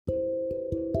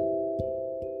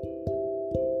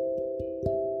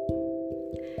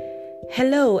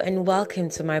Hello and welcome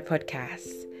to my podcast,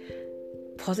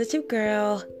 Positive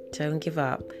Girl, Don't Give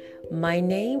Up. My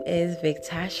name is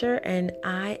Victasha and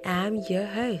I am your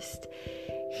host.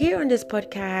 Here on this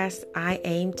podcast, I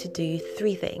aim to do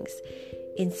three things: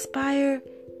 inspire,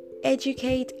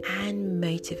 educate, and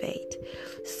motivate,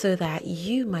 so that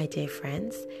you, my dear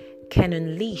friends, can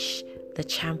unleash the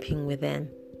champion within.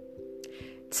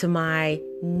 To my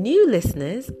new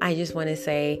listeners, I just want to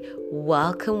say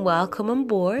welcome on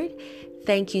board.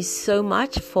 Thank you so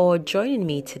much for joining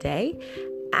me today.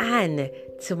 And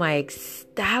to my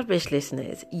established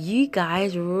listeners, you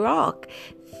guys rock.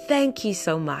 Thank you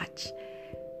so much.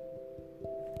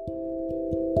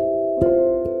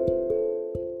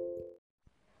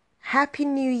 Happy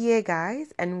New Year,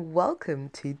 guys, and welcome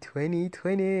to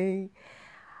 2020.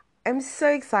 I'm so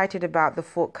excited about the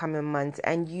forthcoming months,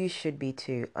 and you should be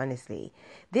too, honestly.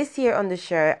 This year on the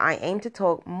show, I aim to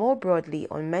talk more broadly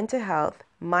on mental health,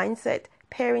 mindset,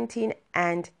 parenting,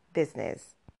 and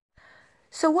business.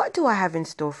 So what do I have in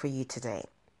store for you today?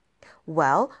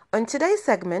 Well, on today's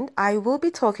segment, I will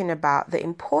be talking about the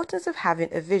importance of having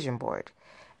a vision board.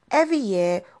 Every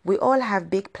year, we all have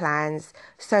big plans,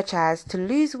 such as to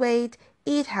lose weight,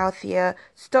 eat healthier,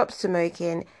 stop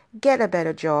smoking, get a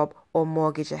better job, or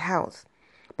mortgage a house.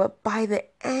 But by the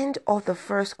end of the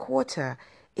first quarter,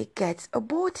 it gets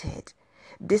aborted,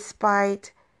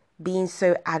 despite being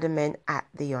so adamant at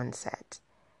the onset.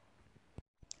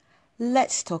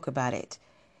 Let's talk about it.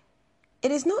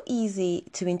 It is not easy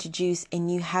to introduce a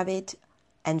new habit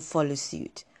and follow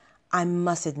suit. I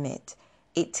must admit,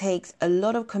 it takes a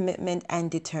lot of commitment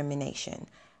and determination.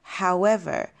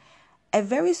 However, a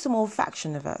very small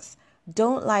fraction of us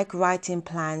don't like writing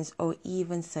plans or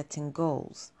even setting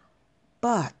goals.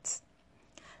 But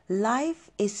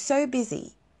life is so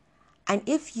busy, and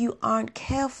if you aren't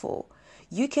careful,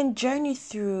 you can journey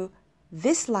through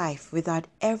this life without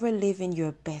ever living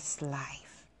your best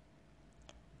life.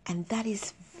 And that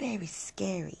is very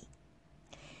scary.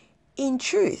 In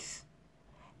truth,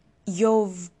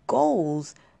 your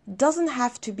goals doesn't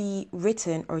have to be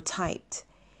written or typed.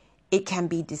 It can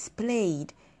be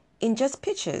displayed in just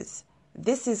pictures.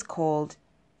 This is called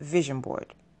vision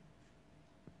board.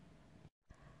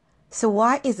 So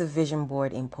why is a vision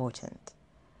board important?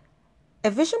 A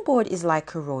vision board is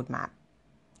like a roadmap.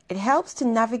 It helps to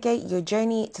navigate your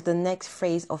journey to the next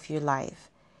phase of your life.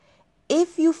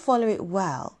 If you follow it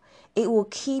well, it will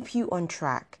keep you on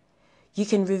track. You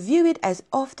can review it as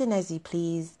often as you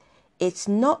please. It's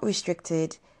not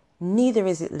restricted, neither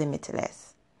is it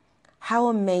limitless. How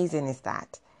amazing is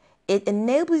that? It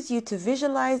enables you to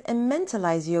visualize and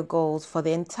mentalize your goals for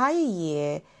the entire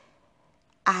year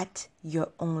at your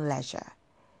own leisure.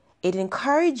 It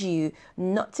encourages you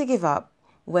not to give up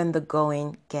when the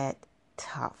going gets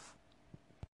tough.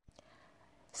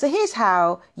 So here's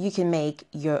how you can make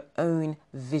your own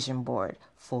vision board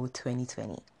for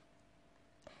 2020.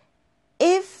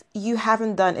 If you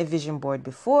haven't done a vision board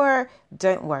before,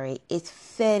 don't worry, it's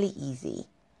fairly easy.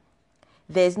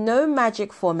 There's no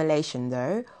magic formulation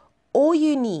though. All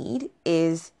you need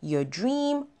is your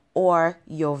dream or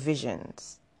your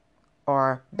visions,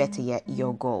 or better yet,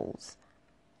 your goals.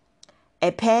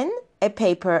 A pen, a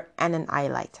paper, and an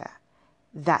highlighter.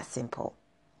 That's simple.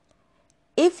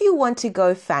 If you want to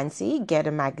go fancy, get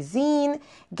a magazine,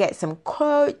 get some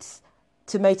quotes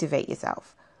to motivate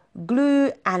yourself,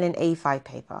 glue and an A5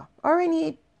 paper, or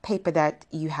any paper that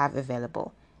you have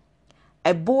available.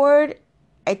 A board,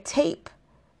 a tape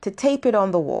to tape it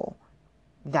on the wall.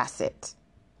 That's it.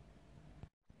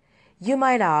 You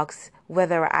might ask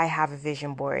whether I have a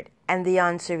vision board, and the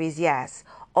answer is yes.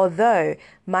 Although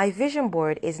my vision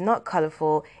board is not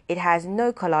colorful, it has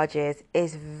no collages,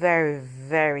 it's very,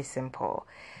 very simple.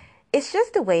 It's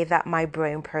just the way that my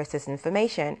brain processes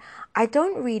information. I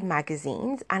don't read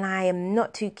magazines, and I am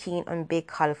not too keen on big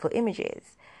colorful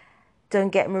images. Don't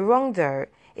get me wrong though,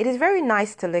 it is very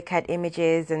nice to look at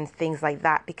images and things like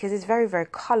that because it's very, very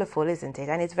colorful, isn't it?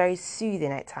 And it's very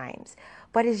soothing at times,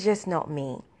 but it's just not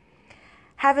me.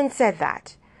 Having said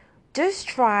that, just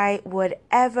try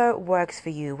whatever works for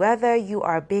you, whether you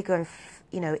are big on,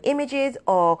 images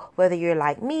or whether you're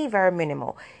like me, very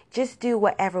minimal. Just do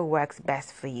whatever works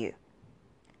best for you.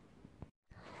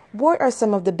 What are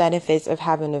some of the benefits of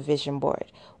having a vision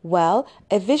board? Well,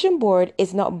 a vision board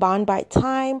is not bound by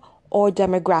time or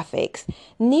demographics.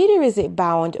 Neither is it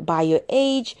bound by your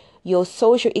age, your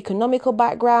socio-economical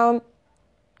background.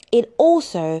 It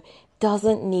also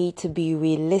doesn't need to be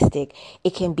realistic.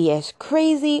 It can be as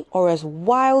crazy or as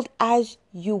wild as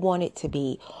you want it to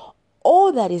be.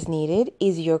 All that is needed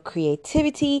is your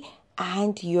creativity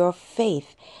and your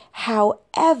faith.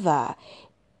 However,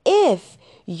 if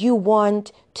you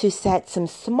want to set some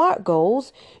SMART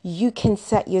goals, you can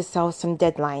set yourself some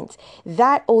deadlines.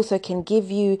 That also can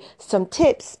give you some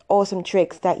tips or some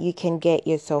tricks that you can get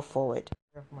yourself forward.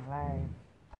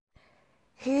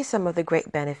 Here's some of the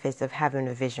great benefits of having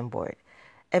a vision board.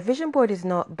 A vision board is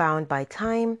not bound by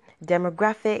time,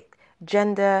 demographic,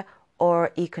 gender,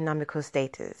 or economical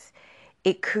status.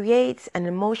 It creates an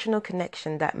emotional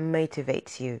connection that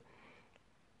motivates you.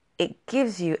 It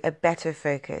gives you a better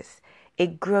focus.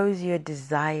 It grows your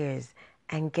desires.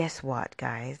 And guess what,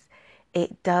 guys?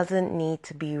 It doesn't need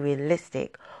to be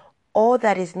realistic. All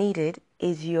that is needed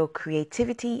is your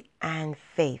creativity and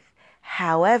faith.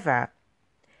 However,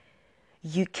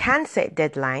 you can set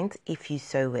deadlines if you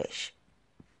so wish.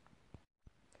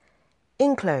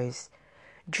 In close,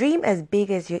 dream as big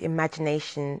as your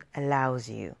imagination allows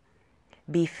you.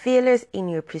 Be fearless in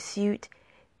your pursuit.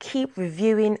 Keep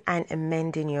reviewing and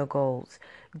amending your goals.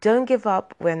 Don't give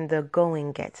up when the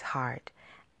going gets hard.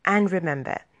 And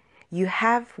remember, you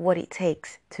have what it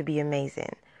takes to be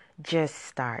amazing. Just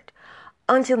start.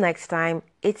 Until next time,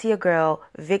 it's your girl,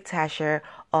 Vic Tasher,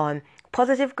 on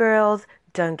Positive Girls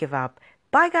Don't Give Up.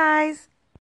 Bye, guys.